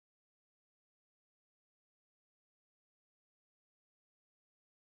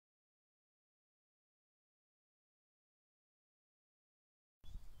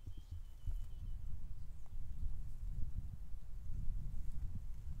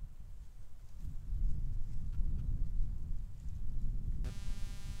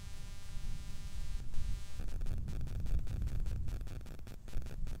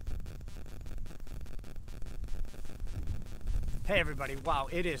Hey everybody, wow,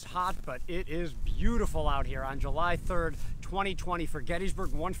 it is hot, but it is beautiful out here on July 3rd, 2020 for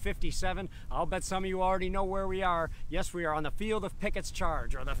Gettysburg 157. I'll bet some of you already know where we are. Yes, we are on the field of Pickett's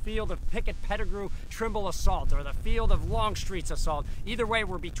charge, or the field of Pickett-Pettigrew Trimble assault, or the field of Longstreet's assault. Either way,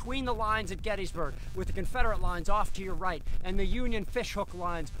 we're between the lines at Gettysburg, with the Confederate lines off to your right and the Union fishhook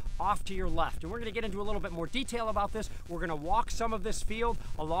lines off to your left. And we're going to get into a little bit more detail about this. We're going to walk some of this field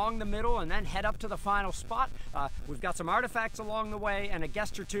along the middle and then head up to the final spot. We've got some artifacts along the way and a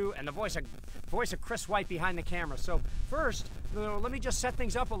guest or two and the voice of Kris behind the camera. So first, let me just set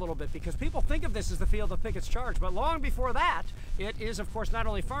things up a little bit, because people think of this as the field of Pickett's charge, but long before that, it is of course not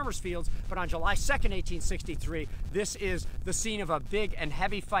only farmers' fields, but on July 2nd, 1863, this is the scene of a big and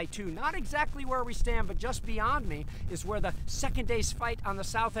heavy fight too. Not exactly where we stand, but just beyond me is where the second day's fight on the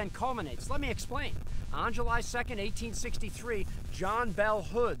south end culminates. Let me explain. On July 2nd, 1863, John Bell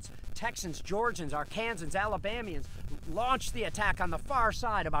Hood's Texans, Georgians, Arkansans, Alabamians launched the attack on the far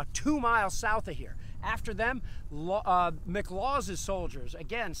side about 2 miles south of here. After them, McLaws' soldiers,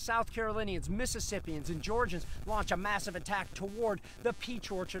 again, South Carolinians, Mississippians, and Georgians launch a massive attack toward the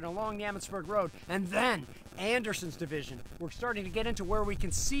Peach Orchard along the Emmitsburg Road. And then Anderson's division. We're starting to get into where we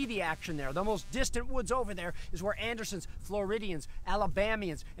can see the action there. The most distant woods over there is where Anderson's Floridians,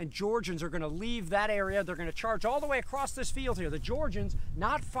 Alabamians, and Georgians are going to leave that area. They're going to charge all the way across this field here. The Georgians,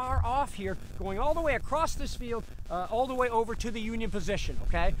 not far off here, going all the way across this field, all the way over to the Union position,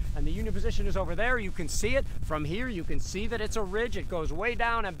 okay? And the Union position is over there. You can see it from here. You can see that it's a ridge. It goes way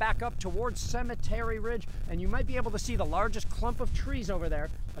down and back up towards Cemetery Ridge, and you might be able to see the largest clump of trees over there.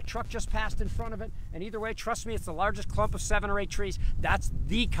 A truck just passed in front of it, and either way, trust me, it's the largest clump of 7 or 8 trees. That's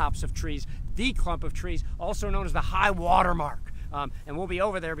the copse of trees, the clump of trees, also known as the high water mark. And we'll be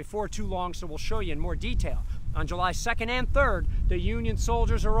over there before too long, so we'll show you in more detail. On July 2nd and 3rd, the Union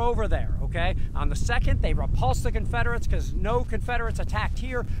soldiers are over there, okay? On the 2nd, they repulsed the Confederates because no Confederates attacked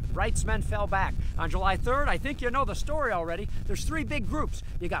here. Wright's men fell back. On July 3rd, I think you know the story already. There's 3 big groups.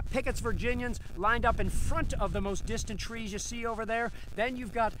 You got Pickett's Virginians lined up in front of the most distant trees you see over there. Then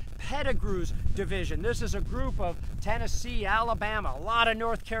you've got Pettigrew's division. This is a group of Tennessee, Alabama, a lot of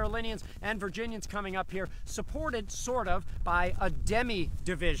North Carolinians and Virginians coming up here, supported sort of by a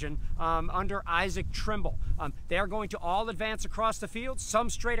demi-division under Isaac Trimble. They are going to all advance across the field, some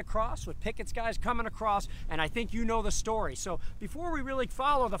straight across with Pickett's guys coming across, and I think you know the story. So before we really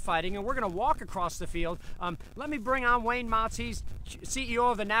follow the fighting, and we're going to walk across the field, let me bring on Wayne Motts. He's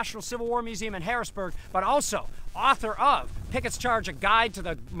CEO of the National Civil War Museum in Harrisburg, but also author of Pickett's Charge, a guide to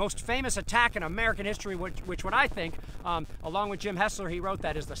the most famous attack in American history, which what I think, along with Jim Hessler, he wrote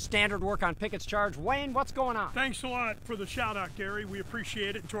that is the standard work on Pickett's Charge. Wayne, what's going on? Thanks a lot for the shout out, Gary. We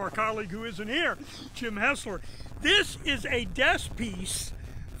appreciate it. And to our colleague who isn't here, Jim Hessler. This is a desk piece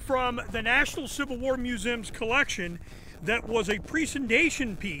from the National Civil War Museum's collection that was a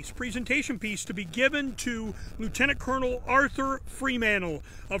presentation piece to be given to Lieutenant Colonel Arthur Freemantle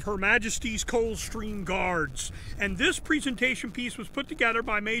of Her Majesty's Coldstream Guards. And this presentation piece was put together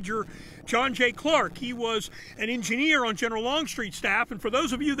by Major John J. Clark. He was an engineer on General Longstreet's staff, and for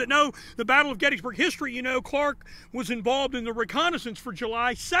those of you that know the Battle of Gettysburg history, you know Clark was involved in the reconnaissance for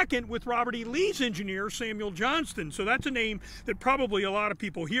July 2nd with Robert E. Lee's engineer, Samuel Johnston. So that's a name that probably a lot of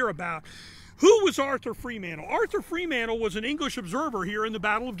people hear about. Who was Arthur Freemantle? Arthur Freemantle was an English observer here in the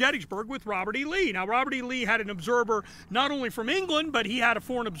Battle of Gettysburg with Robert E. Lee. Now, Robert E. Lee had an observer not only from England, but he had a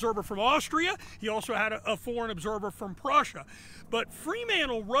foreign observer from Austria. He also had a foreign observer from Prussia. But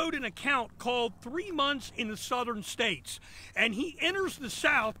Freemantle wrote an account called 3 Months in the Southern States. And he enters the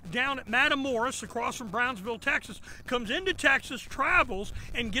South down at Matamoros, across from Brownsville, Texas, comes into Texas, travels,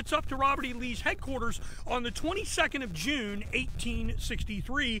 and gets up to Robert E. Lee's headquarters on the 22nd of June,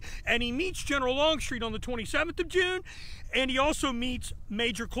 1863. And he meets General Longstreet on the 27th of June, and he also meets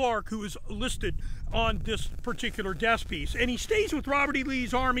Major Clark, who is listed on this particular desk piece. And he stays with Robert E.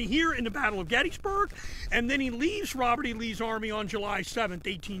 Lee's army here in the Battle of Gettysburg, and then he leaves Robert E. Lee's army on July 7th,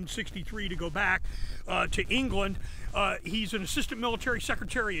 1863 to go back to England. He's an assistant military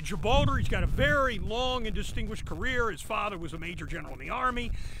secretary at Gibraltar. He's got a very long and distinguished career. His father was a major general in the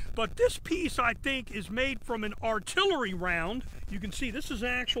army. But this piece, I think, is made from an artillery round. You can see this is an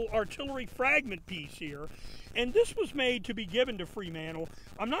actual artillery fragment piece here. And this was made to be given to Freemantle.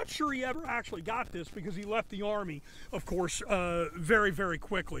 I'm not sure he ever actually got this because he left the army, of course, very, very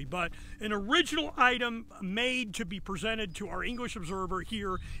quickly. But an original item made to be presented to our English observer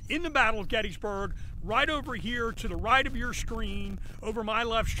here in the Battle of Gettysburg, right over here to the right of your screen, over my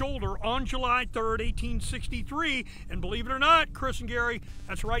left shoulder on July 3rd, 1863. And believe it or not, Kris and Gary,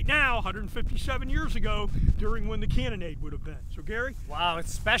 that's right. right now, 157 years ago, during when the cannonade would have been. So Gary? Wow,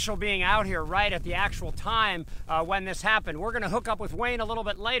 it's special being out here right at the actual time when this happened. We're going to hook up with Wayne a little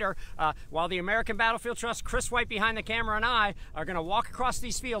bit later while the American Battlefield Trust, Kris White behind the camera, and I are going to walk across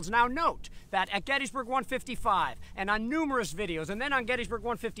these fields. Now note that at Gettysburg 155 and on numerous videos, and then on Gettysburg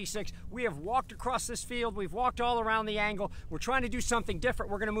 156, we have walked across this field. We've walked all around the angle. We're trying to do something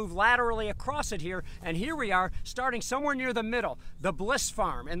different. We're going to move laterally across it here, and here we are starting somewhere near the middle, the Bliss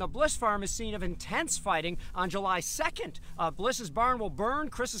Farm. And the Bliss Farm is scene of intense fighting on July 2nd. Bliss's barn will burn.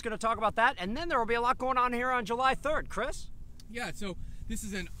 Kris is going to talk about that, and then there will be a lot going on here on July 3rd. Kris? Yeah, so this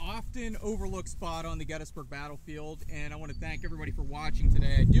is an often overlooked spot on the Gettysburg battlefield, and I want to thank everybody for watching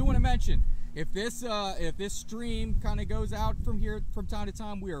today. I do want to mention, if this stream kind of goes out from here from time to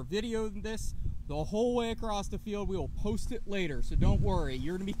time, we are videoing this the whole way across the field. We will post it later, so don't worry.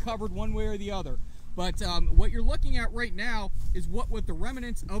 You're going to be covered one way or the other. But what you're looking at right now is what the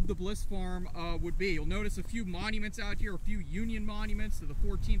remnants of the Bliss Farm would be. You'll notice a few monuments out here, a few Union monuments to the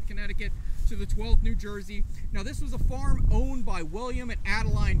 14th Connecticut, to the 12th New Jersey. Now this was a farm owned by William and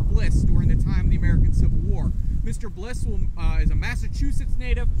Adeline Bliss during the time of the American Civil War. Mr. Bliss is a Massachusetts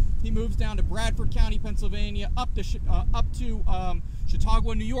native. He moves down to Bradford County, Pennsylvania, up to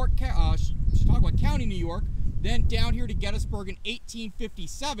Chautauqua, New York, Chautauqua County, New York, then down here to Gettysburg in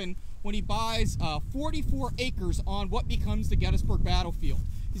 1857, when he buys 44 acres on what becomes the Gettysburg battlefield.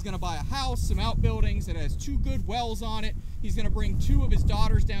 He's going to buy a house, some outbuildings. It has 2 good wells on it. He's going to bring 2 of his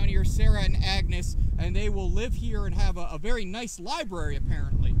daughters down here, Sarah and Agnes, and they will live here and have a very nice library,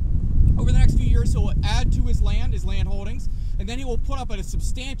 apparently. Over the next few years, he'll add to his land holdings, and then he will put up a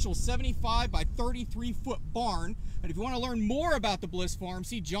substantial 75 by 33 foot barn. And if you want to learn more about the Bliss Farm,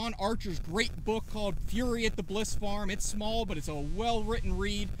 see John Archer's great book called Fury at the Bliss Farm. It's small, but it's a well-written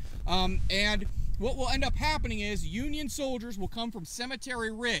read. And what will end up happening is Union soldiers will come from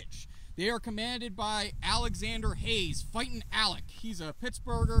Cemetery Ridge. They are commanded by Alexander Hayes, Fightin' Alec. He's a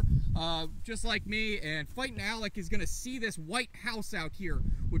Pittsburgher, just like me, and Fightin' Alec is going to see this white house out here,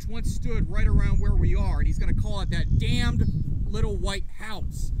 which once stood right around where we are, and he's going to call it that damned little white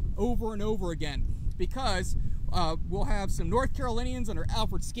house over and over again, because we'll have some North Carolinians under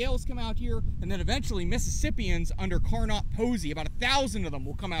Alfred Scales come out here, and then eventually Mississippians under Carnot Posey. About 1,000 of them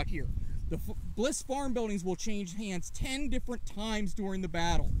will come out here. The Bliss Farm buildings will change hands 10 different times during the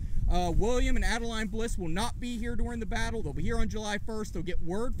battle. William and Adeline Bliss will not be here during the battle. They'll be here on July 1st. They'll get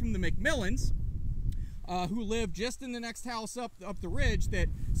word from the McMillans, who live just in the next house up the ridge, that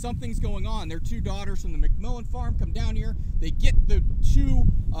something's going on. Their 2 daughters from the McMillan farm come down here. They get the 2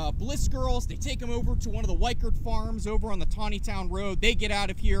 Bliss girls. They take them over to one of the Weichert farms over on the Taneytown Road. They get out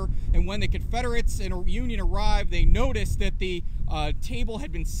of here, and when the Confederates and Union arrive, they notice that the table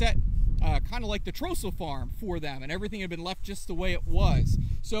had been set kind of like the Trossel farm for them, and everything had been left just the way it was.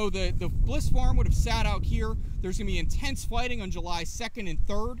 So the Bliss Farm would have sat out here. There's going to be intense fighting on July 2nd and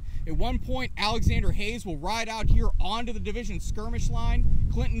 3rd. At one point, Alexander Hayes will ride out here onto the division skirmish line.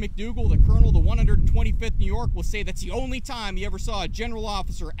 Clinton McDougal, the colonel of the 125th New York, will say that's the only time he ever saw a general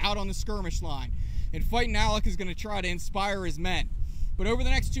officer out on the skirmish line. And Fightin' Alec is going to try to inspire his men. But over the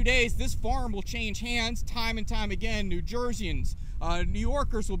next 2 days, this farm will change hands time and time again. New Jerseyans, New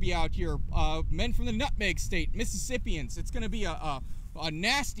Yorkers will be out here, men from the Nutmeg State, Mississippians. It's going to be a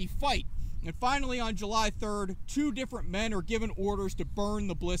nasty fight. And finally, on July 3rd, 2 different men are given orders to burn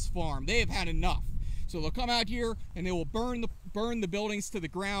the Bliss Farm. They have had enough. So they'll come out here and they will burn the buildings to the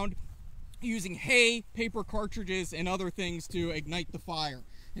ground using hay, paper cartridges, and other things to ignite the fire.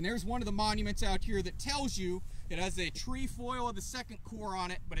 And there's one of the monuments out here that tells you, it has a trefoil of the 2nd Corps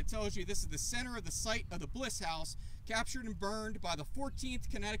on it, but it tells you this is the center of the site of the Bliss House, captured and burned by the 14th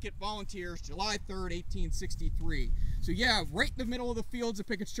Connecticut Volunteers, July 3rd, 1863. So yeah, right in the middle of the fields of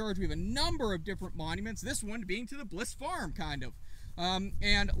Pickett's Charge, we have a number of different monuments, this one being to the Bliss Farm, kind of.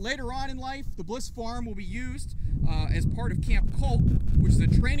 And later on in life, the Bliss Farm will be used as part of Camp Colt, which is a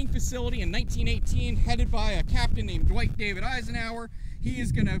training facility in 1918 headed by a captain named Dwight David Eisenhower. He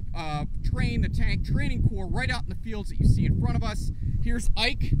is going to train the tank training corps right out in the fields that you see in front of us. Here's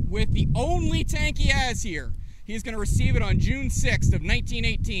Ike with the only tank he has here. He's going to receive it on June 6th of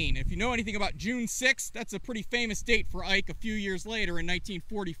 1918. If you know anything about June 6th, that's a pretty famous date for Ike a few years later in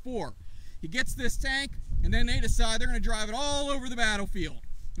 1944. He gets this tank, and then they decide they're going to drive it all over the battlefield.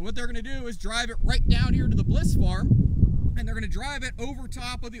 And what they're going to do is drive it right down here to the Bliss Farm, and they're going to drive it over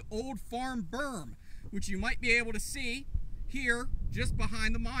top of the old farm berm, which you might be able to see here just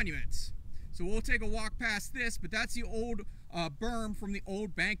behind the monuments. So we'll take a walk past this, but that's the old berm from the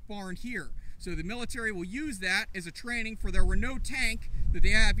old bank barn here. So the military will use that as a training for their Renault tank that they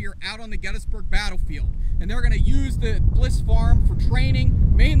have here out on the Gettysburg battlefield. And they're going to use the Bliss Farm for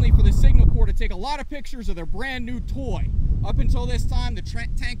training, mainly for the Signal Corps to take a lot of pictures of their brand new toy. Up until this time, the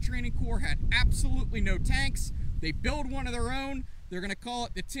Tank Training Corps had absolutely no tanks. They build one of their own. They're going to call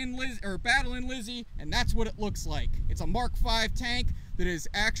it the Battle in Lizzie, and that's what it looks like. It's a Mark V tank that is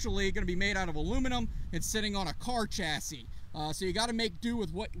actually going to be made out of aluminum and sitting on a car chassis. So you got to make do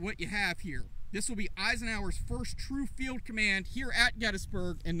with what you have here. This will be Eisenhower's first true field command here at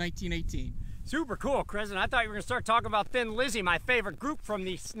Gettysburg in 1918. Super cool, Kris, and I thought you were going to start talking about Thin Lizzy, my favorite group from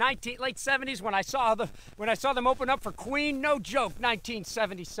the late 70s when I saw them open up for Queen. No joke,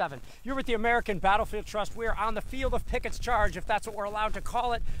 1977. You're with the American Battlefield Trust. We are on the field of Pickett's Charge, if that's what we're allowed to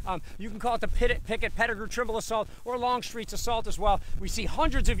call it. You can call it the Pickett, Pettigrew, Trimble Assault, or Longstreet's Assault as well. We see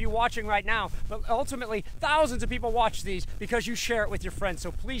hundreds of you watching right now, but ultimately thousands of people watch these because you share it with your friends,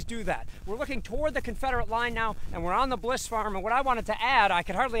 so please do that. We're looking toward the Confederate line now, and we're on the Bliss Farm, and what I wanted to add, I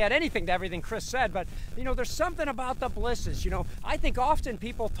could hardly add anything to everything Kris said, but you know, there's something about the Blisses. You know, I think often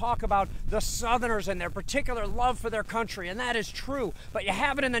people talk about the Southerners and their particular love for their country, and that is true, but you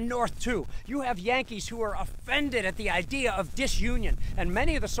have it in the North too. You have Yankees who are offended at the idea of disunion, and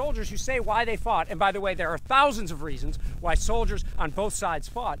many of the soldiers who say why they fought, and by the way, there are thousands of reasons why soldiers on both sides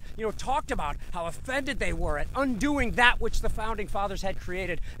fought, you know, talked about how offended they were at undoing that which the Founding Fathers had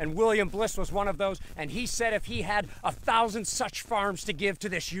created, and William Bliss was one of those, and he said if he had 1,000 such farms to give to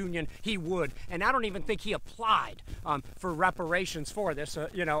this union, he would. And I don't even think he applied for reparations for this,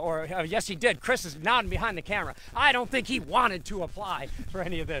 you know, or yes, he did. Kris is nodding behind the camera. I don't think he wanted to apply for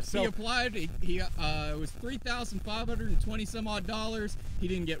any of this. So he applied. It was $3,520 some odd dollars. He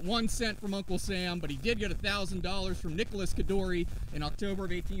didn't get 1 cent from Uncle Sam, but he did get $1,000 from Nicholas Kadori in October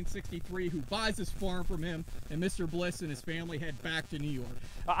of 1863, who buys his farm from him, and Mr. Bliss and his family head back to New York.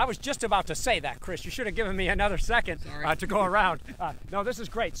 I was just about to say that, Kris. You should have given me another second to go around. No, this is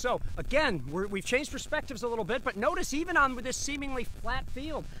great. So again, we've changed perspectives a little bit, but notice even on this seemingly flat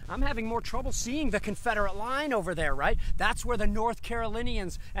field, I'm having more trouble seeing the Confederate line over there, right? That's where the North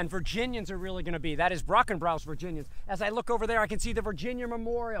Carolinians and Virginians are really going to be. That is Brockenbraugh's Virginians. As I look over there, I can see the Virginia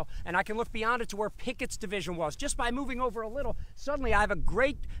Memorial, and I can look beyond it to where Pickett's division was. Just by moving over a little, suddenly I have a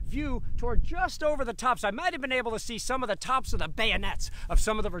great view toward just over the tops. I might have been able to see some of the tops of the bayonets of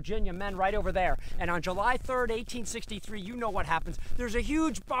some of the Virginia men right over there. And on July 3rd, 1863, you know what happens. There's a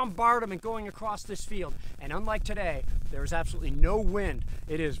huge bombardment going across this field. And unlike today, there's absolutely no wind.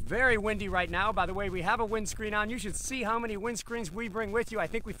 It is very windy right now. By the way, we have a windscreen on. You should see how many windscreens we bring with you. I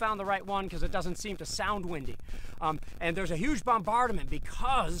think we found the right one because it doesn't seem to sound windy. And there's a huge bombardment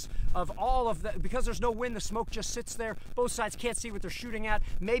because of because there's no wind, the smoke just sits there. Both sides can't see what they're shooting at.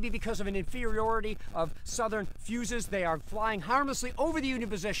 Maybe because of an inferiority of Southern fuses, they are flying harmlessly over the Union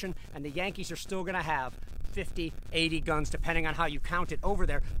position, and the Yankees are still going to have 50, 80 guns, depending on how you count it, over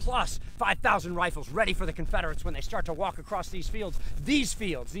there, plus 5,000 rifles ready for the Confederates when they start to walk across these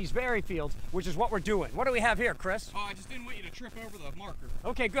very fields, which is what we're doing. What do we have here, Kris? Oh, I just didn't want you to trip over the marker.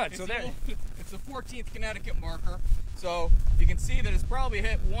 Okay, good. So there. It's the 14th Connecticut marker, so you can see that it's probably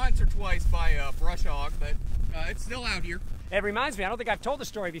hit once or twice by a brush hog, but it's still out here. It reminds me, I don't think I've told the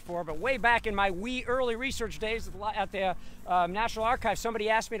story before, but way back in my early research days at the National Archives, somebody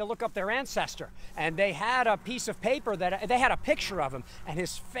asked me to look up their ancestor, and they had a piece of paper that they had a picture of him, and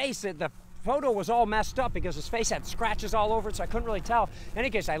his face, the photo was all messed up because his face had scratches all over it, so I couldn't really tell. In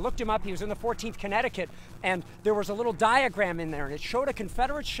any case, I looked him up. He was in the 14th Connecticut, and there was a little diagram in there, and it showed a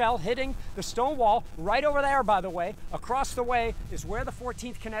Confederate shell hitting the stone wall right over there, by the way. Across the way is where the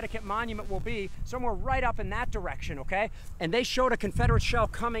 14th Connecticut monument will be, somewhere right up in that direction, okay? And they showed a Confederate shell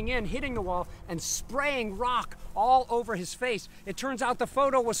coming in, hitting the wall, and spraying rock all over his face. It turns out the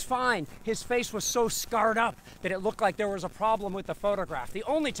photo was fine. His face was so scarred up that it looked like there was a problem with the photograph. The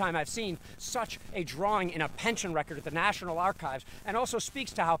only time I've seen such a drawing in a pension record at the National Archives, and also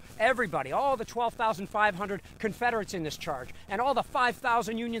speaks to how everybody, all the 12,500 Confederates in this charge, and all the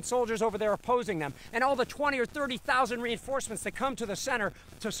 5,000 Union soldiers over there opposing them, and all the 20 or 30,000 reinforcements that come to the center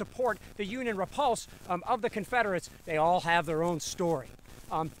to support the Union repulse of the Confederates, they all have their own story.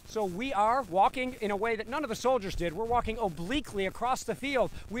 So we are walking in a way that none of the soldiers did. We're walking obliquely across the field.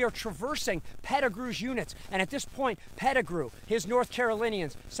 We are traversing Pettigrew's units. And at this point, Pettigrew, his North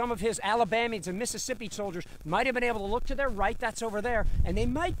Carolinians, some of his Alabamians and Mississippi soldiers might have been able to look to their right, that's over there, and they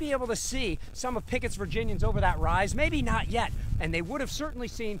might be able to see some of Pickett's Virginians over that rise, maybe not yet. And they would have certainly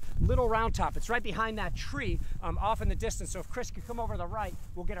seen Little Round Top. It's right behind that tree off in the distance. So if Kris could come over to the right,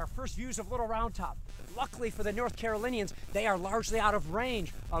 we'll get our first views of Little Round Top. Luckily for the North Carolinians, they are largely out of range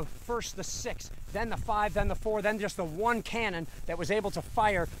range of first the 6, then the 5, then the 4, then just the 1 cannon that was able to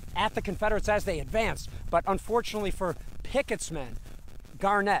fire at the Confederates as they advanced. But unfortunately for Pickett's men,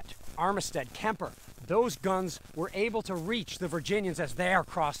 Garnett, Armistead, Kemper, those guns were able to reach the Virginians as they are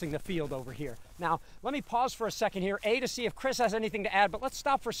crossing the field over here. Now, let me pause for a second here, to see if Kris has anything to add, but let's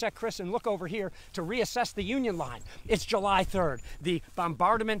stop for a sec, Kris, and look over here to reassess the Union line. It's July 3rd. The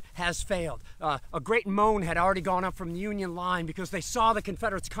bombardment has failed. A great moan had already gone up from the Union line because they saw the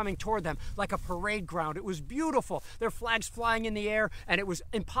Confederates coming toward them like a parade ground. It was beautiful. Their flags flying in the air, and it was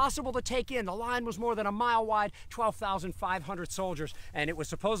impossible to take in. The line was more than a mile wide, 12,500 soldiers, and it was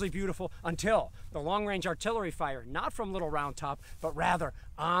supposedly beautiful until the long-range artillery fire, not from Little Round Top, but rather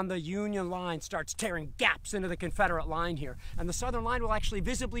on the Union line, starts tearing gaps into the Confederate line here. And the Southern line will actually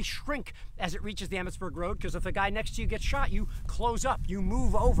visibly shrink as it reaches the Emmitsburg Road, because if the guy next to you gets shot, you close up, you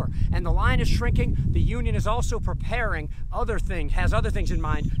move over. And the line is shrinking. The Union is also preparing has other things in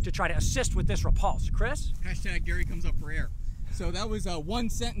mind to try to assist with this repulse. Kris? Hashtag Garry comes up for air. So that was one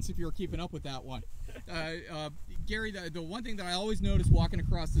sentence if you were keeping up with that one. Garry, the one thing that I always notice walking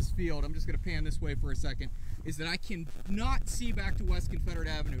across this field, I'm just going to pan this way for a second, is that I cannot see back to West Confederate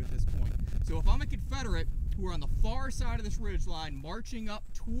Avenue at this point. So if I'm a Confederate who are on the far side of this ridge line marching up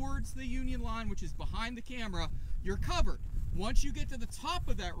towards the Union line, which is behind the camera, you're covered. Once you get to the top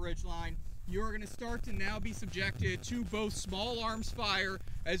of that ridge line, you're going to start to now be subjected to both small arms fire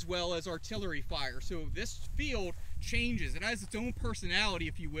as well as artillery fire. So this field changes. It has its own personality,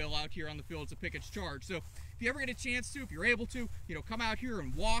 if you will, out here on the fields of Pickett's Charge. So if you ever get a chance to, if you're able to, come out here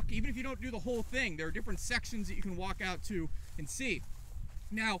and walk, even if you don't do the whole thing, there are different sections that you can walk out to and see.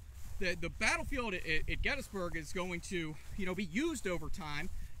 Now, the battlefield at Gettysburg is going to, be used over time.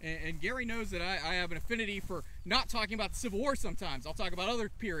 And Garry knows that I have an affinity for not talking about the Civil War sometimes. I'll talk about other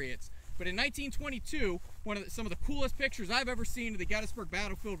periods. But in 1922, some of the coolest pictures I've ever seen of the Gettysburg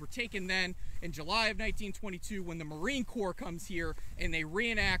battlefield were taken then in July of 1922 when the Marine Corps comes here and they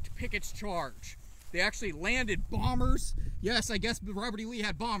reenact Pickett's Charge. They actually landed bombers, yes, I guess Robert E. Lee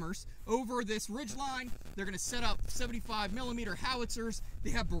had bombers, over this ridge line. They're going to set up 75mm howitzers.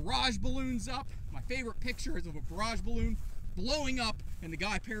 They have barrage balloons up. My favorite picture is of a barrage balloon blowing up and the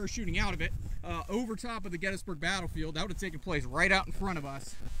guy parachuting out of it over top of the Gettysburg battlefield. That would have taken place right out in front of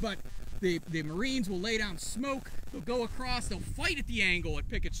us. But the Marines will lay down smoke, they'll go across, they'll fight at the angle at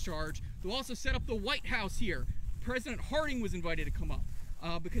Pickett's Charge. They'll also set up the White House here. President Harding was invited to come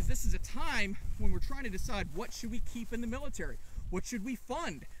up because this is a time when we're trying to decide what should we keep in the military, what should we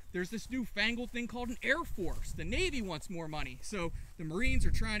fund. There's this newfangled thing called an Air Force. The Navy wants more money, so the Marines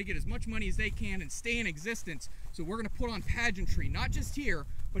are trying to get as much money as they can and stay in existence. So we're going to put on pageantry, not just here,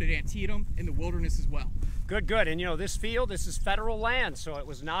 but at Antietam in the wilderness as well. Good, good. And this field, this is federal land, so it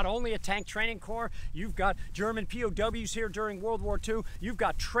was not only a tank training corps. You've got German POWs here during World War II. You've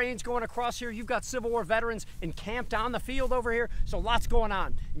got trains going across here. You've got Civil War veterans encamped on the field over here. So lots going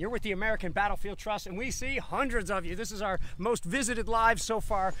on. And you're with the American Battlefield Trust, and we see hundreds of you. This is our most visited live so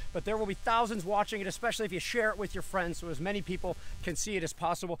far, but there will be thousands watching it, especially if you share it with your friends, so as many people can see it as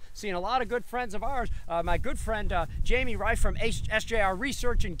possible. Seeing a lot of good friends of ours. My good friend Jamie Wright from SJR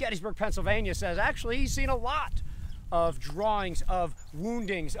Research in Gettysburg, Pennsylvania says actually he's seen a lot of drawings of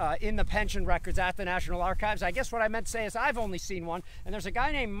woundings in the pension records at the National Archives. I guess what I meant to say is I've only seen one, and there's a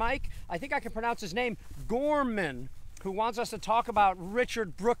guy named Mike, I think I can pronounce his name, Gorman, who wants us to talk about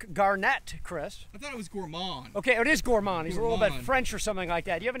Richard Brooke Garnett, Kris. I thought it was Gourmand. Okay, it is Gourmand. He's a little bit French or something like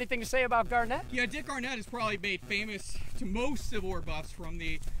that. Do you have anything to say about Garnett? Yeah, Dick Garnett is probably made famous to most Civil War buffs from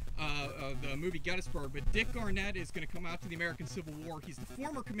the movie Gettysburg, but Dick Garnett is going to come out to the American Civil War. He's the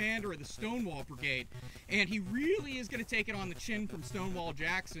former commander of the Stonewall Brigade, and he really is going to take it on the chin from Stonewall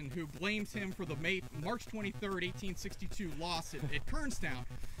Jackson, who blames him for the March 23rd, 1862 loss at Kernstown.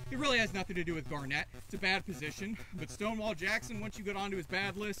 It really has nothing to do with Garnett. It's a bad position, but Stonewall Jackson, once you get onto his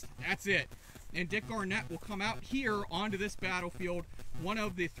bad list, that's it. And Dick Garnett will come out here onto this battlefield, one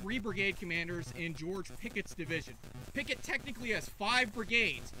of the 3 brigade commanders in George Pickett's division. Pickett technically has 5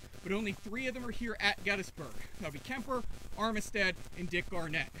 brigades, but only 3 of them are here at Gettysburg. That'll be Kemper, Armistead, and Dick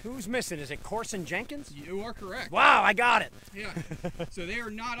Garnett. Who's missing? Is it Corson Jenkins? You are correct. Wow, I got it. Yeah, so they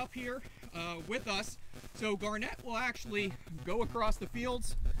are not up here with us. So Garnett will actually go across the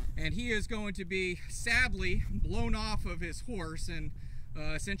fields, and he is going to be sadly blown off of his horse and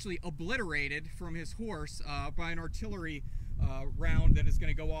essentially obliterated from his horse by an artillery round that is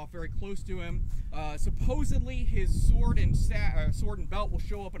going to go off very close to him. Supposedly his sword and belt will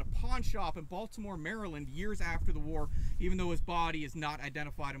show up in a pawn shop in Baltimore, Maryland years after the war, even though his body is not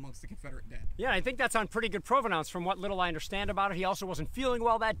identified amongst the Confederate dead. Yeah, I think that's on pretty good provenance from what little I understand about it. He also wasn't feeling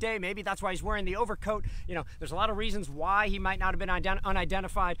well that day. Maybe that's why he's wearing the overcoat. You know, there's a lot of reasons why he might not have been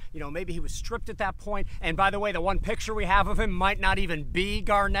unidentified. You know, maybe he was stripped at that point. And by the way, the one picture we have of him might not even be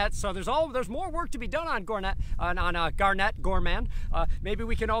Garnett. So there's more work to be done on Garnett Gorman. Maybe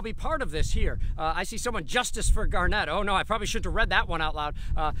we can all be part of this here. I see someone, justice for Garnett. Oh no, I probably shouldn't have read that one out loud.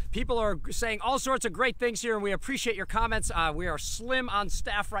 People are saying all sorts of great things here, and we appreciate your comments. We are slim on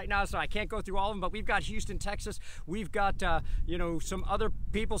staff right now, so I can't go through all of them, but we've got Houston, Texas. We've got, you know, some other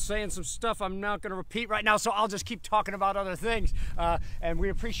people saying some stuff I'm not going to repeat right now, so I'll just keep talking about other things. And we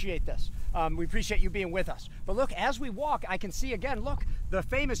appreciate this. We appreciate you being with us. But look, as we walk, I can see again, look, the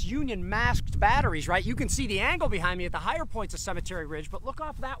famous Union masked batteries, right? You can see the angle behind me at the higher points of Cemetery Ridge, but look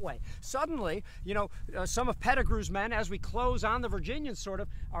off that way. Suddenly, you know, some of Pettigrew's men, as we close on the Virginians, sort of,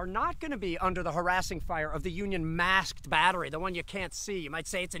 are not going to be under the harassing fire of the Union masked battery, the one you can't see. You might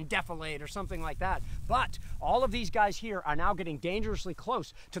say it's in defilade or something like that. But all of these guys here are now getting dangerously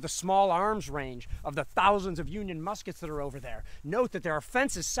close to the small arms range of the thousands of Union muskets that are over there. Note that there are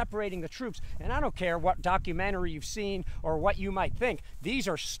fences separating the troops, and I don't care what documentary you've seen or what you might think. These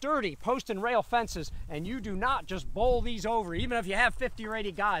are sturdy post and rail fences, and you do not just bowl these over, even if you have 50 or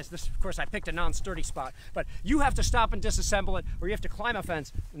 80 guys. This, of course, I picked a non-sturdy spot, but you have to stop and disassemble it, or you have to climb a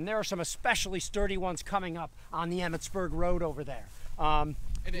fence, and there are some especially sturdy ones coming up on the Emmitsburg Road over there.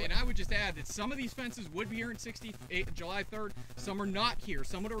 And I would just add that some of these fences would be here in July 3rd. Some are not here.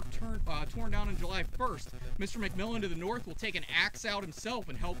 Some are torn down on July 1st. Mr. McMillan to the north will take an axe out himself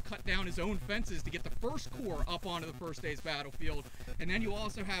and help cut down his own fences to get the First Corps up onto the first day's battlefield. And then you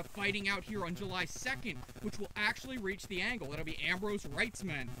also have fighting out here on July 2nd, which will actually reach the angle. That'll be Ambrose Wright's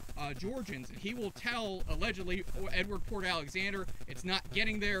men, Georgians. And he will tell, allegedly, Edward Port Alexander, it's not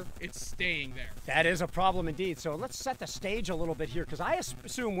getting there, it's staying there. That is a problem indeed. So let's set the stage a little bit here, because I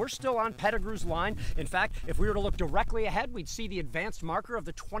assume we're still on Pettigrew's line. In fact, if we were to look directly ahead, we'd see the advanced marker of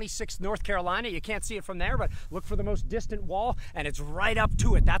the 26th North Carolina. You can't see it from there, but look for the most distant wall, and it's right up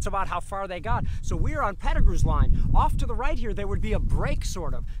to it. That's about how far they got. So we're on Pettigrew's line. Off to the right here, there would be a break,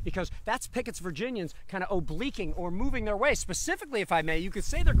 sort of, because that's Pickett's Virginians kind of obliquing or moving their way. Specifically, if I may, you could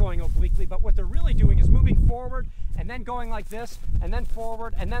say they're going obliquely, but what they're really doing is moving forward and then going like this, and then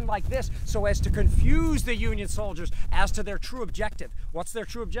forward, and then like this, so as to confuse the Union soldiers as to their true objective. What's their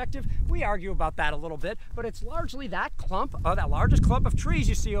true objective? We argue about that a little bit, but it's largely that clump, that largest clump of trees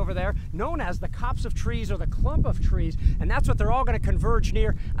you see over there, known as the copse of trees or the clump of trees, and that's what they're all going to converge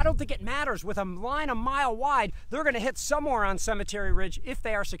near. I don't think it matters. With a line a mile wide, they're going to hit somewhere on Cemetery Ridge if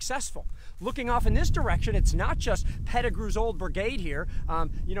they are successful. Looking off in this direction, it's not just Pettigrew's old brigade here,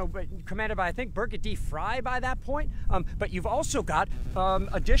 you know, but commanded by, I think, Burkett D. Fry by that point, but you've also got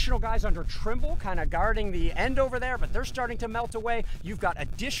additional guys under Trimble kind of guarding the end over there, but they're starting to melt away. You've got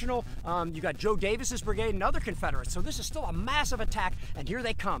additional, you got Joe Davis's brigade and other Confederates, so this is still a massive attack, and here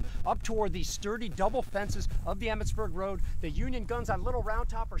they come up toward these sturdy double fences of the Emmitsburg Road. The Union guns on Little Round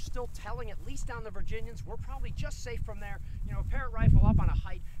Top are still telling, at least on the Virginians. We're probably just safe from there. You know, a Parrott rifle up on a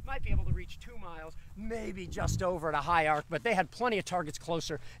height might be able to reach 2 miles, maybe just over at a high arc, but they had plenty of targets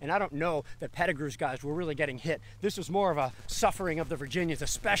closer, and I don't know that Pettigrew's guys were really getting hit. This was more of a suffering of the Virginians,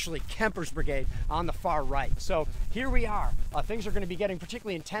 especially Kemper's brigade on the far right. So here we are. Things are going to be getting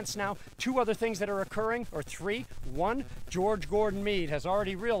particularly intense now. 2 other things that are occurring, or 3. 1, George Gordon Meade has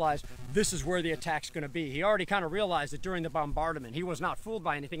already realized this is where the attack's going to be. He already kind of realized it during the bombardment. He was not fooled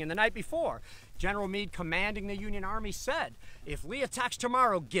by anything. And the night before, General Meade, commanding the Union Army, said, if Lee attacks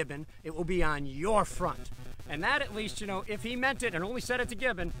tomorrow, Gibbon, it will be on your front. And that, at least, you know, if he meant it and only said it to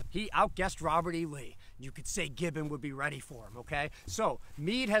Gibbon, he outguessed Robert E. Lee. You could say Gibbon would be ready for him, okay? So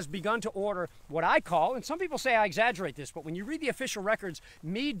Meade has begun to order what I call, and some people say I exaggerate this, but when you read the official records,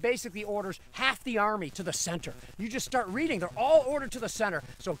 Meade basically orders half the army to the center. You just start reading, they're all ordered to the center.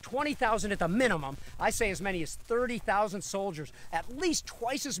 So 20,000 at the minimum. I say as many as 30,000 soldiers, at least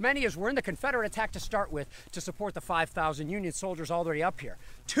twice as many as were in the Confederate attack to start with, to support the 5,000 Union soldiers already up here.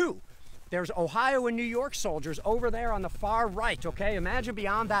 2, there's Ohio and New York soldiers over there on the far right, okay? Imagine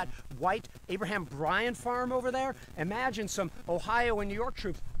beyond that white Abraham Bryan farm over there, imagine some Ohio and New York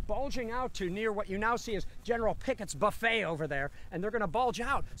troops bulging out to near what you now see as General Pickett's buffet over there, and they're going to bulge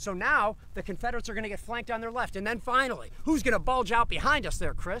out. So now the Confederates are going to get flanked on their left. And then finally, who's going to bulge out behind us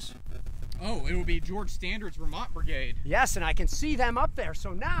there, Kris? Oh, it will be George Standard's Vermont Brigade. Yes, and I can see them up there.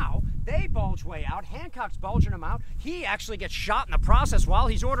 So now They bulge way out. Hancock's bulging them out. He actually gets shot in the process while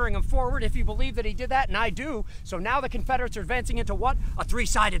he's ordering them forward, if you believe that he did that, and I do. So now the Confederates are advancing into what? A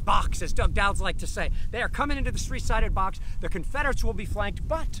three-sided box, as Doug Dowds liked to say. They are coming into this three-sided box. The Confederates will be flanked,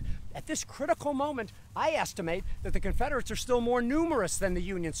 but at this critical moment, I estimate that the Confederates are still more numerous than the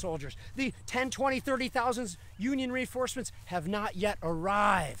Union soldiers. The 10, 20, 30,000 Union reinforcements have not yet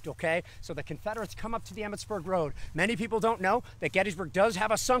arrived, okay? So the Confederates come up to the Emmetsburg Road. Many people don't know that Gettysburg does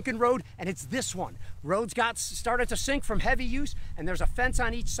have a sunken road, and it's this one. Roads started to sink from heavy use, and there's a fence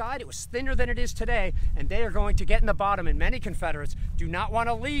on each side. It was thinner than it is today, and they are going to get in the bottom, and many Confederates do not want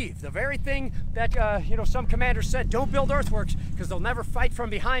to leave. The very thing that, some commanders said, don't build earthworks, because they'll never fight from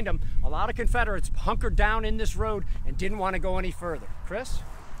behind them. A lot of Confederates hunkered down in this road and didn't want to go any further. Kris?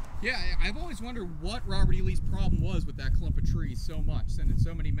 Yeah, I've always wondered what Robert E. Lee's problem was with that clump of trees so much, sending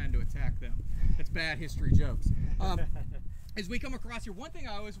so many men to attack them. That's bad history jokes. As we come across here, one thing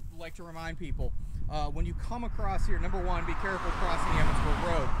I always like to remind people, when you come across here, number one, be careful crossing the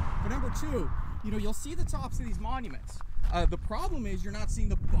Emmetsburg Road. But number two, you'll see the tops of these monuments. The problem is you're not seeing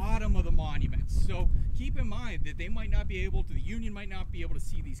the bottom of the monuments. So keep in mind that the Union might not be able to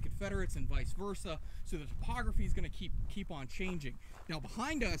see these Confederates and vice versa. So the topography is going to keep on changing. Now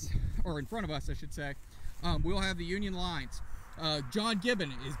behind us, or in front of us, I should say, we'll have the Union lines. John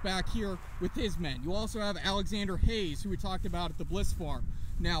Gibbon is back here with his men. You also have Alexander Hayes, who we talked about at the Bliss Farm.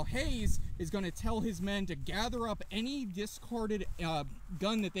 Now Hayes is going to tell his men to gather up any discarded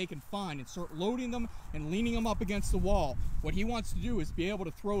gun that they can find and start loading them and leaning them up against the wall. What he wants to do is be able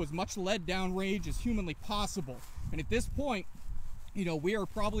to throw as much lead downrange as humanly possible. And at this point, we are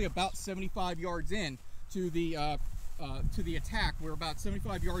probably about 75 yards in to the attack. We're about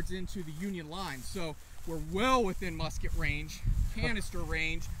 75 yards into the Union line, so we're well within musket range, canister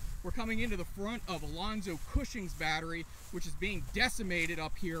range. We're coming into the front of Alonzo Cushing's battery, which is being decimated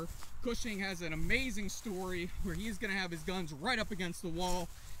up here. Cushing has an amazing story where he's going to have his guns right up against the wall.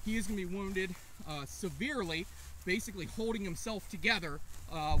 He is going to be wounded severely, basically holding himself together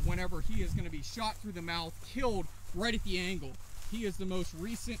whenever he is going to be shot through the mouth, killed right at the angle. He is the most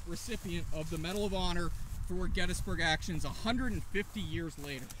recent recipient of the Medal of Honor for Gettysburg actions 150 years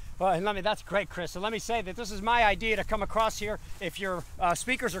later. Well, and that's great, Kris. So let me say that this is my idea to come across here. If your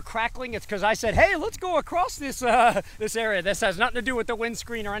speakers are crackling, it's because I said, hey, let's go across this this area. This has nothing to do with the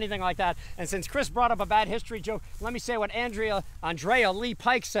windscreen or anything like that. And since Kris brought up a bad history joke, let me say what Andrea Lee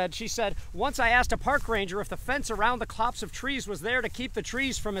Pike said. She said, once I asked a park ranger if the fence around the copse of trees was there to keep the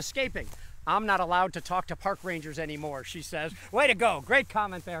trees from escaping. I'm not allowed to talk to park rangers anymore, she says. Way to go. Great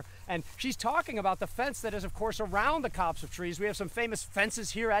comment there. And she's talking about the fence that is, of course, around the copse of trees. We have some famous fences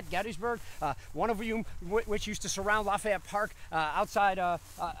here at Gettysburg, one of them which used to surround Lafayette Park outside of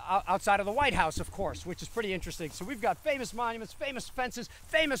the White House, of course, which is pretty interesting. So we've got famous monuments, famous fences,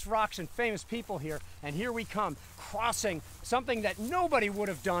 famous rocks, and famous people here. And here we come, crossing something that nobody would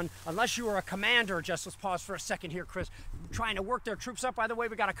have done unless you were a commander. Just let's pause for a second here, Kris. Trying to work their troops up. By the way,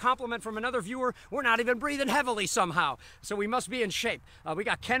 we got a compliment from another viewer. We're not even breathing heavily somehow, so we must be in shape. We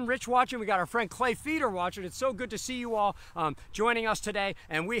got Ken Rich watching. We got our friend Clay Feeder watching. It's so good to see you all joining us today,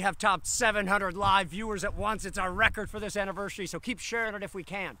 and we have topped 700 live viewers at once. It's our record for this anniversary, so keep sharing it if we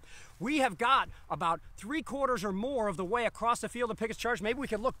can. We have got about 3/4 or more of the way across the field of Pickett's Charge. Maybe we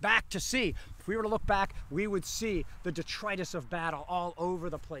could look back to see. If we were to look back, we would see the detritus of battle all over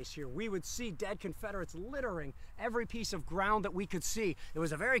the place here. We would see dead Confederates littering every piece of ground that we could see. It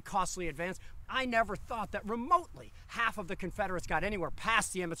was a very costly advance. I never thought that remotely half of the Confederates got anywhere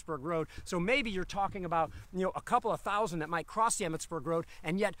past the Emmetsburg Road. So maybe you're talking about, a couple of thousand that might cross the Emmetsburg Road,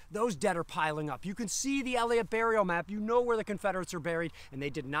 and yet those dead are piling up. You can see the Elliott burial map. You know where the Confederates are buried, and they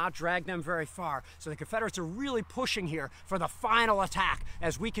did not drag them very far. So the Confederates are really pushing here for the final attack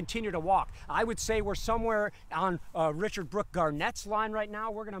as we continue to walk. I would say we're somewhere on Richard Brooke Garnett's line right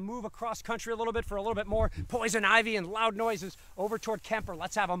now. We're going to move across country a little bit for a little bit more poison ivy and loud noises over toward Kemper.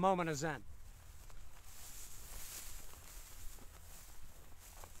 Let's have a moment of Zen.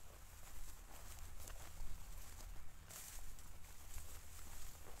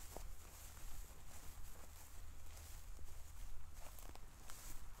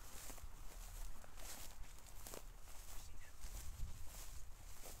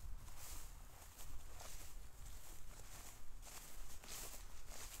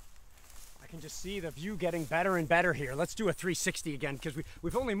 just see the view getting better and better here. Let's do a 360 again, because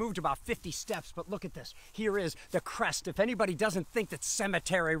we've only moved about 50 steps, but look at this. Here is the crest. If anybody doesn't think that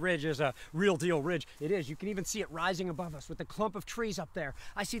Cemetery Ridge is a real deal ridge, it is. You can even see it rising above us with the clump of trees up there.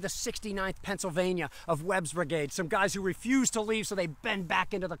 I see the 69th Pennsylvania of Webb's brigade, some guys who refuse to leave, so they bend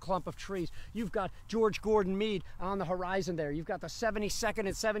back into the clump of trees. You've got George Gordon Meade on the horizon there. You've got the 72nd and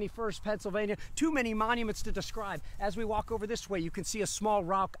 71st Pennsylvania. Too many monuments to describe. As we walk over this way, you can see a small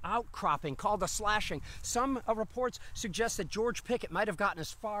rock outcropping called a slashing. Some reports suggest that George Pickett might have gotten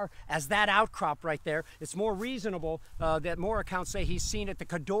as far as that outcrop right there. It's more reasonable that more accounts say he's seen at the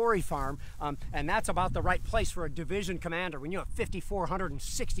Cadore farm, and that's about the right place for a division commander. When you have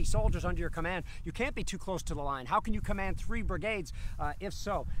 5,460 soldiers under your command, you can't be too close to the line. How can you command 3 brigades if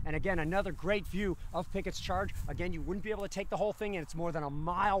so? And again, another great view of Pickett's charge. Again, you wouldn't be able to take the whole thing, and it's more than a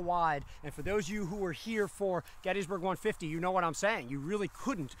mile wide. And for those of you who were here for Gettysburg 150, you know what I'm saying. You really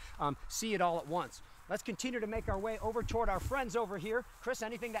couldn't see it all at once. Let's continue to make our way over toward our friends over here. Kris,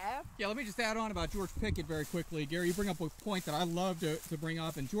 anything to add? Yeah, let me just add on about George Pickett very quickly. Gary, you bring up a point that I love to bring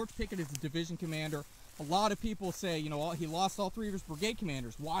up, and George Pickett is the division commander. A lot of people say, you know, he lost all 3 of his brigade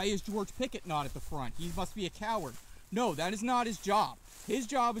commanders. Why is George Pickett not at the front? He must be a coward. No, that is not his job. His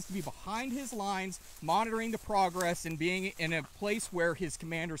job is to be behind his lines, monitoring the progress and being in a place where his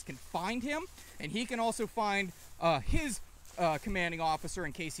commanders can find him, and he can also find his commanding officer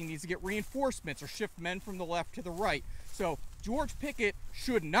in case he needs to get reinforcements or shift men from the left to the right. So George Pickett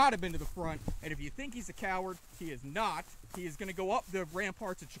should not have been to the front, and if you think he's a coward, he is not. He is going to go up the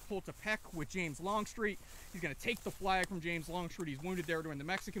ramparts at Chapultepec with James Longstreet. He's going to take the flag from James Longstreet. He's wounded there during the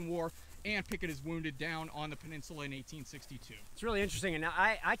Mexican War, and Pickett is wounded down on the peninsula in 1862. It's really interesting, and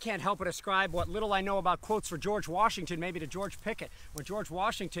I can't help but ascribe what little I know about quotes for George Washington maybe to George Pickett. When George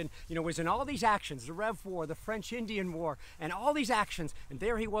Washington, you know, was in all these actions, the Rev War, the French-Indian War, and all these actions, and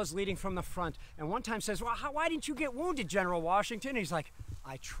there he was leading from the front, and one time says, well, why didn't you get wounded, General Washington? And he's like,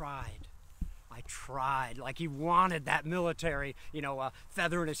 I tried. I tried. Like he wanted that military, you know,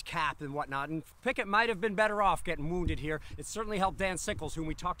 feather in his cap and whatnot. And Pickett might have been better off getting wounded here. It certainly helped Dan Sickles, whom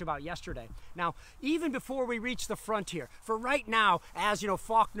we talked about yesterday. Now, even before we reach the frontier, for right now, as you know,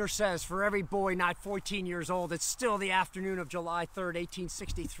 Faulkner says, for every boy not 14 years old, it's still the afternoon of July 3rd,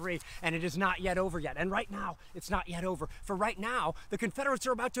 1863, and it is not yet over yet. And right now, it's not yet over. For right now, the Confederates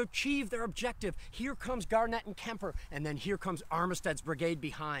are about to achieve their objective. Here comes Garnett and Kemper, and then here comes Armistead's brigade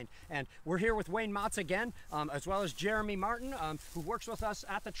behind. And we're here with Wayne Motts again, as well as Jeremy Martin, who works with us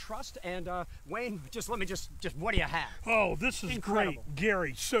at the Trust. And Wayne, let me just what do you have? Oh, this is incredible. Great,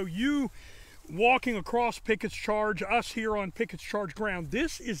 Gary. So you walking across Pickett's Charge, us here on Pickett's Charge ground.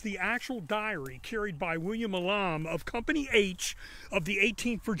 This is the actual diary carried by William Elam of Company H of the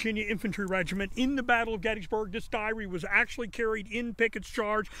 18th Virginia Infantry Regiment in the Battle of Gettysburg. This diary was actually carried in Pickett's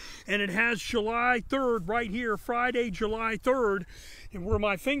Charge, and it has July 3rd right here, Friday, July 3rd, and where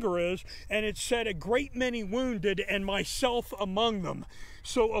my finger is, and it said a great many wounded and myself among them.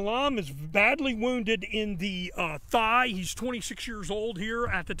 So Elam is badly wounded in the thigh. He's 26 years old here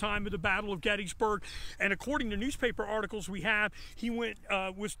at the time of the Battle of Gettysburg, and according to newspaper articles we have, he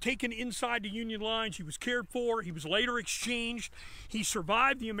was taken inside the Union lines. He was cared for. He was later exchanged. He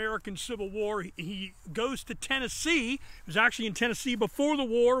survived the American Civil War. He goes to Tennessee. He was actually in Tennessee before the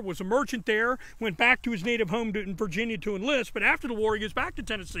war, was a merchant there, went back to his native home in Virginia to enlist, but after the war he goes back to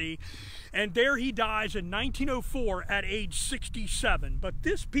Tennessee, and there he dies in 1904 at age 67. But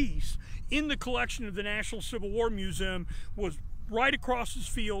this piece in the collection of the National Civil War Museum was right across this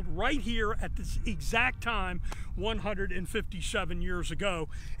field, right here at this exact time, 157 years ago.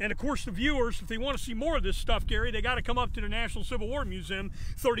 And of course, the viewers, if they want to see more of this stuff, Gary, they got to come up to the National Civil War Museum,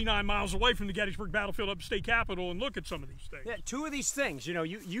 39 miles away from the Gettysburg battlefield up state capitol, and look at some of these things. Yeah, 2 of these things, you know,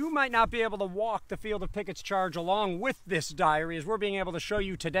 you might not be able to walk the field of Pickett's Charge along with this diary as we're being able to show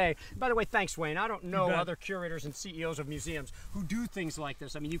you today. By the way, thanks, Wayne. I don't know other curators and CEOs of museums who do things like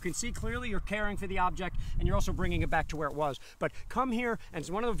this. I mean, you can see clearly you're caring for the object, and you're also bringing it back to where it was. But come here, and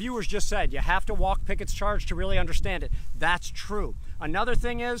as one of the viewers just said, you have to walk Pickett's Charge to really understand it. That's true. Another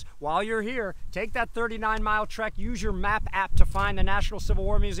thing is, while you're here, take that 39-mile trek, use your map app to find the National Civil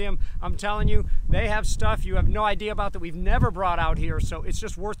War Museum. I'm telling you, they have stuff you have no idea about that we've never brought out here, so it's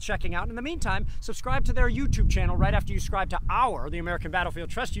just worth checking out. In the meantime, subscribe to their YouTube channel right after you subscribe to the American Battlefield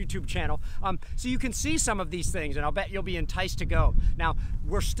Trust YouTube channel, so you can see some of these things, and I'll bet you'll be enticed to go. Now,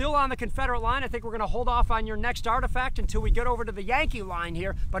 we're still on the Confederate line. I think we're going to hold off on your next artifact until we get over to the Yankee line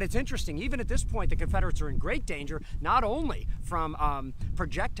here, but it's interesting. Even at this point, the Confederates are in great danger, not only from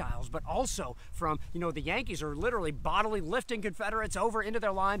projectiles, but also from, the Yankees are literally bodily lifting Confederates over into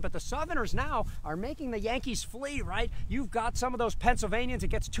their line, but the Southerners now are making the Yankees flee, right? You've got some of those Pennsylvanians, it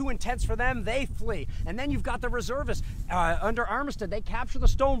gets too intense for them, they flee. And then you've got the reservists under Armistead, they capture the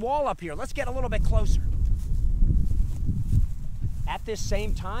stone wall up here. Let's get a little bit closer. At this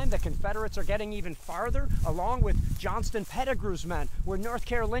same time, the Confederates are getting even farther, along with Johnston Pettigrew's men, where North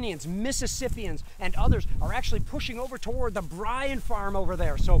Carolinians, Mississippians, and others are actually pushing over toward the Bryan farm over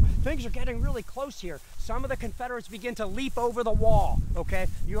there. So things are getting really close here. Some of the Confederates begin to leap over the wall, okay?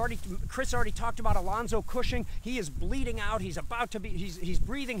 Kris already talked about Alonzo Cushing. He is bleeding out. He's about to be, he's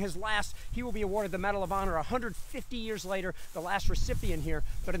breathing his last. He will be awarded the Medal of Honor 150 years later, the last recipient here.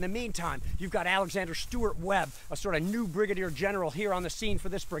 But in the meantime, you've got Alexander Stewart Webb, a sort of new brigadier general here on the scene for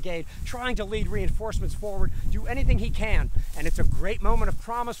this brigade, trying to lead reinforcements forward, do anything he can. And it's a great moment of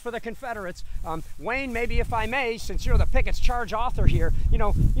promise for the Confederates. Wayne, maybe if I may, since you're the Pickett's Charge author here,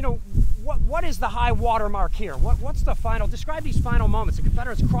 what is the high water mark here? What's the final, describe these final moments. The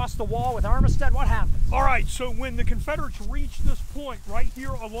Confederates cross the wall with Armistead, what happens? All right, so when the Confederates reach this point right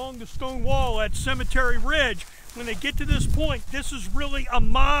here along the stone wall at Cemetery Ridge, when they get to this point, this is really a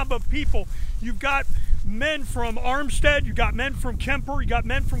mob of people. You've got men from Armistead, you've got men from Kemper, you got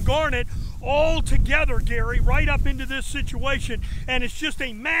men from Garnett, all together, Gary, right up into this situation, and it's just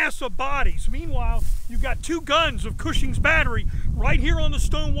a mass of bodies. Meanwhile, you've got two guns of Cushing's battery right here on the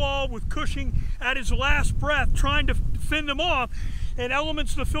stone wall with Cushing at his last breath trying to fend them off, and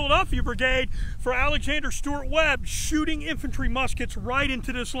elements of the Philadelphia Brigade for Alexander Stewart Webb shooting infantry muskets right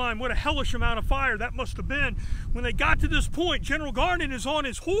into this line. What a hellish amount of fire that must have been. When they got to this point, General Garnett is on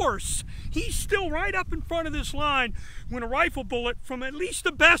his horse. He's still right up in front of this line when a rifle bullet, from at least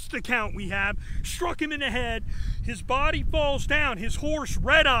the best account we have, struck him in the head. His body falls down. His horse,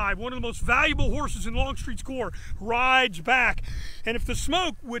 Red Eye, one of the most valuable horses in Longstreet's Corps, rides back. And if the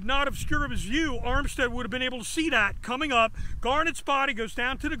smoke would not obscure his view, Armistead would have been able to see that coming up. Garnett's body goes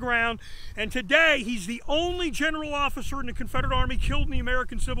down to the ground, and today he's the only general officer in the Confederate Army killed in the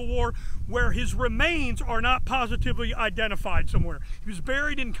American Civil War where his remains are not positively identified somewhere. He was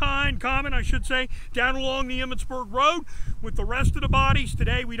buried in common, I should say, down along the Emmitsburg Road with the rest of the bodies.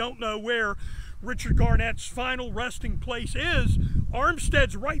 Today we don't know where Richard Garnett's final resting place is.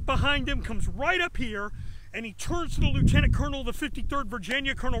 Armstead's right behind him, comes right up here, and he turns to the Lieutenant Colonel of the 53rd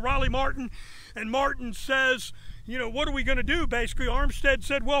Virginia, Colonel Raleigh Martin, and Martin says, what are we going to do? Basically, Armistead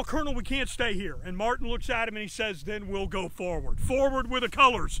said, well, Colonel, we can't stay here. And Martin looks at him and he says, then we'll go forward. Forward with the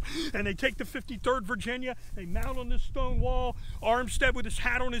colors. And they take the 53rd Virginia, they mount on this stone wall, Armistead with his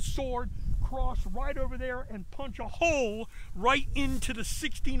hat on his sword, cross right over there and punch a hole right into the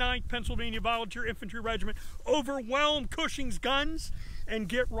 69th Pennsylvania Volunteer Infantry Regiment, overwhelm Cushing's guns, and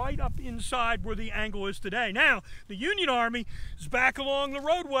get right up inside where the angle is today. Now, the Union Army is back along the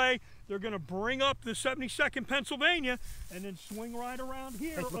roadway. They're going to bring up the 72nd Pennsylvania and then swing right around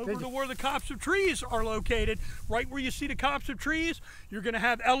here over to where the copse of trees are located. Right where you see the copse of trees, you're going to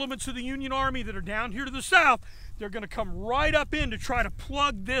have elements of the Union Army that are down here to the south. They're going to come right up in to try to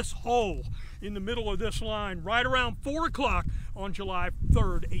plug this hole in the middle of this line right around 4 o'clock on July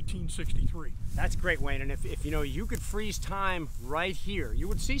 3rd, 1863. That's great, Wayne, and if you could freeze time right here, you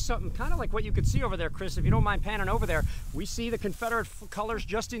would see something kind of like what you could see over there, Kris. If you don't mind panning over there, we see the Confederate colors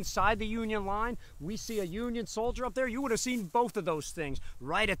just inside the Union line. We see a Union soldier up there. You would have seen both of those things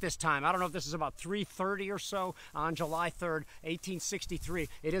right at this time. I don't know if this is about 3:30 or so on July 3rd, 1863.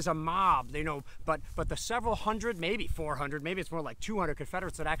 It is a mob, but the several hundred, maybe 400, maybe it's more like 200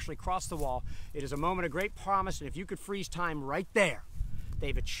 Confederates that actually crossed the wall. It is a moment of great promise, and if you could freeze time right there,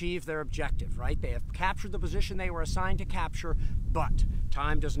 they've achieved their objective, right? They have captured the position they were assigned to capture, but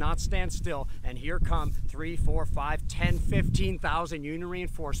time does not stand still, and here come 3, 4, 5, 10, 15,000 Union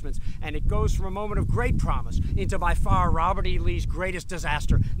reinforcements, and it goes from a moment of great promise into by far Robert E. Lee's greatest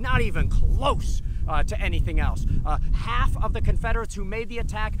disaster, not even close to anything else. Half of the Confederates who made the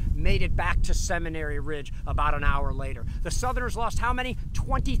attack made it back to Seminary Ridge about an hour later. The Southerners lost how many?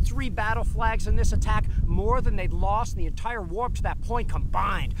 23 battle flags in this attack, more than they'd lost in the entire war up to that point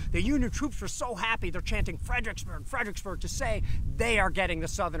combined. The Union troops were so happy they're chanting Fredericksburg, Fredericksburg, to say they are getting the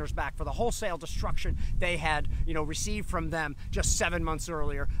Southerners back for the wholesale destruction they had, received from them just 7 months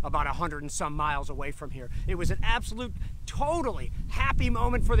earlier, about 100 and some miles away from here. It was an absolute, totally happy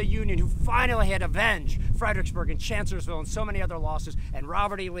moment for the Union, who finally had avenged Fredericksburg and Chancellorsville and so many other losses, and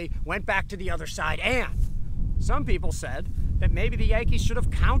Robert E. Lee went back to the other side. And some people said that maybe the Yankees should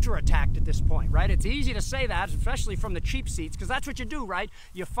have counterattacked at this point, right? It's easy to say that, especially from the cheap seats, because that's what you do, right?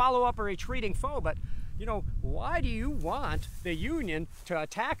 You follow up a retreating foe, but you know, why do you want the Union to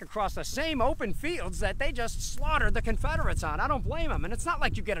attack across the same open fields that they just slaughtered the Confederates on? I don't blame them. And it's not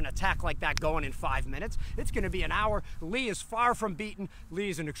like you get an attack like that going in 5 minutes. It's going to be an hour. Lee is far from beaten. Lee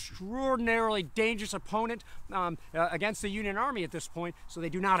is an extraordinarily dangerous opponent against the Union Army at this point, so they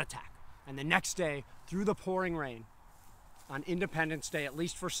do not attack. And the next day, through the pouring rain, on Independence Day, at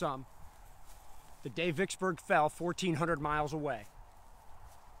least for some, the day Vicksburg fell 1,400 miles away,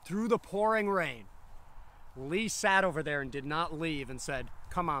 through the pouring rain, Lee sat over there and did not leave and said,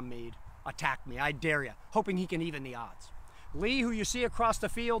 "Come on, Meade, attack me, I dare you," hoping he can even the odds. Lee, who you see across the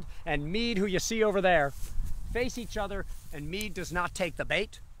field, and Meade, who you see over there, face each other, and Meade does not take the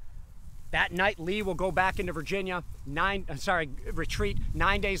bait. That night, Lee will go back into Virginia, retreat.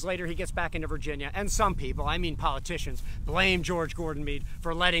 9 days later, he gets back into Virginia. And some people, I mean politicians, blame George Gordon Meade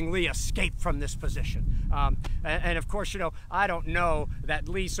for letting Lee escape from this position. And of course, you know, I don't know that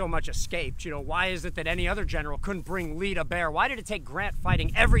Lee so much escaped. You know, why is it that any other general couldn't bring Lee to bear? Why did it take Grant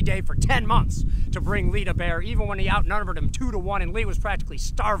fighting every day for 10 months to bring Lee to bear, even when he outnumbered him 2-1 and Lee was practically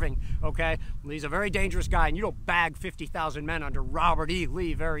starving, okay? Lee's a very dangerous guy, and you don't bag 50,000 men under Robert E.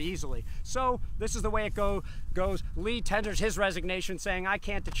 Lee very easily. So this is the way it goes. Lee tenders his resignation, saying, "I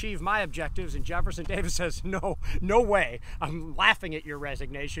can't achieve my objectives," and Jefferson Davis says, no way. I'm laughing at your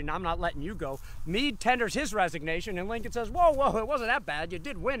resignation. I'm not letting you go. Meade tenders his resignation, and Lincoln says, whoa, it wasn't that bad. You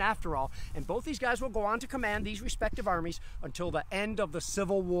did win after all. And both these guys will go on to command these respective armies until the end of the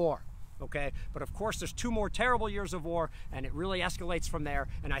Civil War. Okay, but of course there's 2 more terrible years of war, and it really escalates from there,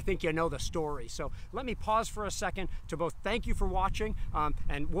 and I think you know the story. So let me pause for a second to both thank you for watching,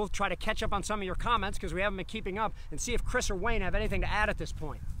 and we'll try to catch up on some of your comments because we haven't been keeping up, and see if Kris or Wayne have anything to add at this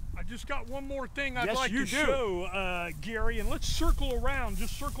point. I just got one more thing I'd Yes, like to show, Gary, and let's circle around,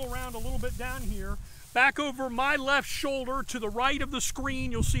 just circle around a little bit down here. Back over my left shoulder to the right of the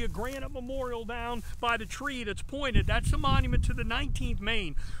screen, you'll see a granite memorial down by the tree that's pointed. That's a monument to the 19th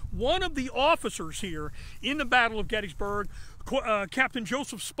Maine. One of the officers here in the Battle of Gettysburg, Captain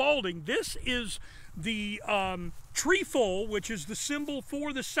Joseph Spaulding, this is the trefoil, which is the symbol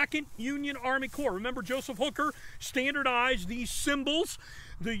for the 2nd Union Army Corps. Remember, Joseph Hooker standardized these symbols.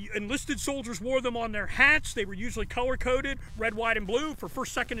 The enlisted soldiers wore them on their hats. They were usually color-coded, red, white, and blue for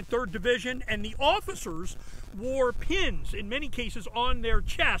 1st, 2nd, and 3rd Division. And the officers wore pins, in many cases, on their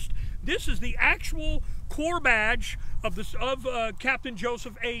chest. This is the actual Corps badge of Captain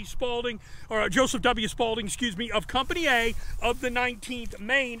Joseph A. Spaulding, or Joseph W. Spaulding, excuse me, of Company A of the 19th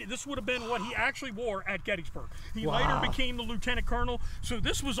Maine. This would have been what he actually wore at Gettysburg. He later became the lieutenant colonel. So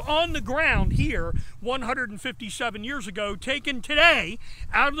this was on the ground here 157 years ago, taken today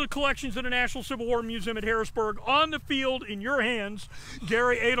out of the collections of the National Civil War Museum at Harrisburg, on the field in your hands,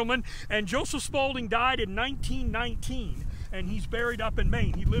 Garry Adelman. And Joseph Spaulding died in 1919. And he's buried up in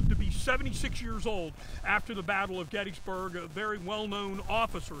Maine. He lived to be 76 years old after the Battle of Gettysburg, a very well-known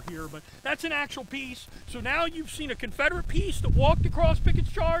officer here. But that's an actual piece. So now you've seen a Confederate piece that walked across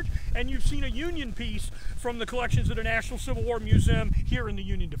Pickett's charge, and you've seen a Union piece from the collections of the National Civil War Museum here in the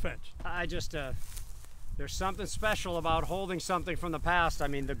Union Defense. I just, there's something special about holding something from the past. I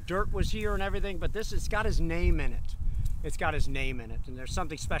mean, the dirt was here and everything, but it's got his name in it. It's got his name in it, and there's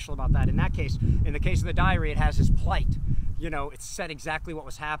something special about that. In that case, in the case of the diary, it has his plight. You know, it said exactly what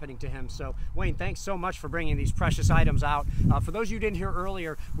was happening to him. So, Wayne, thanks so much for bringing these precious items out. For those of you who didn't hear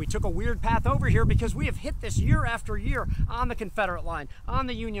earlier, we took a weird path over here because we have hit this year after year on the Confederate line, on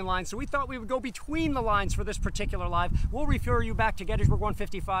the Union line. So we thought we would go between the lines for this particular live. We'll refer you back to Gettysburg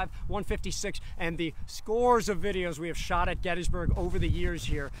 155, 156, and the scores of videos we have shot at Gettysburg over the years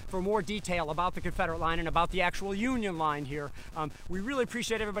here for more detail about the Confederate line and about the actual Union line here. We really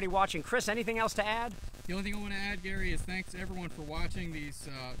appreciate everybody watching. Kris, anything else to add? The only thing I want to add, Gary, is thanks to everyone for watching these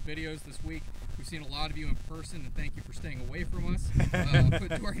videos this week. We've seen a lot of you in person, and thank you for staying away from us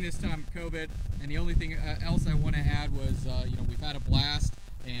during this time of COVID. And the only thing else I want to add was, you know, we've had a blast,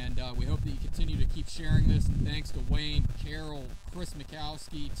 and we hope that you continue to keep sharing this. And thanks to Wayne, Carol, Kris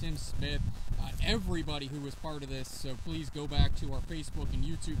Mikowski, Tim Smith, everybody who was part of this. So please go back to our Facebook and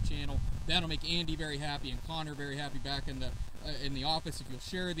YouTube channel. That'll make Andy very happy and Connor very happy back in the office if you'll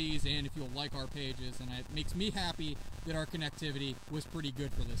share these and if you'll like our pages. And it makes me happy that our connectivity was pretty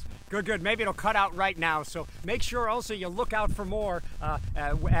good for this one. Good. Maybe it'll cut out right now. So make sure also you look out for more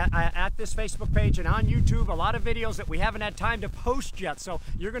at this Facebook page and on YouTube. A lot of videos that we haven't had time to post yet. So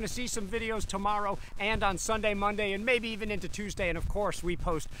you're going to see some videos tomorrow and on Sunday, Monday, and maybe even into Tuesday. And of course, we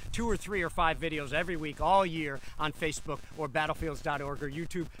post 2 or 3 or 5 videos every week, all year on Facebook or battlefields.org or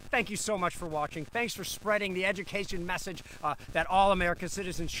YouTube. Thank you so much for watching. Thanks for spreading the education message that all American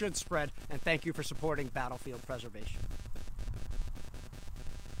citizens should spread. And thank you for supporting battlefield preservation.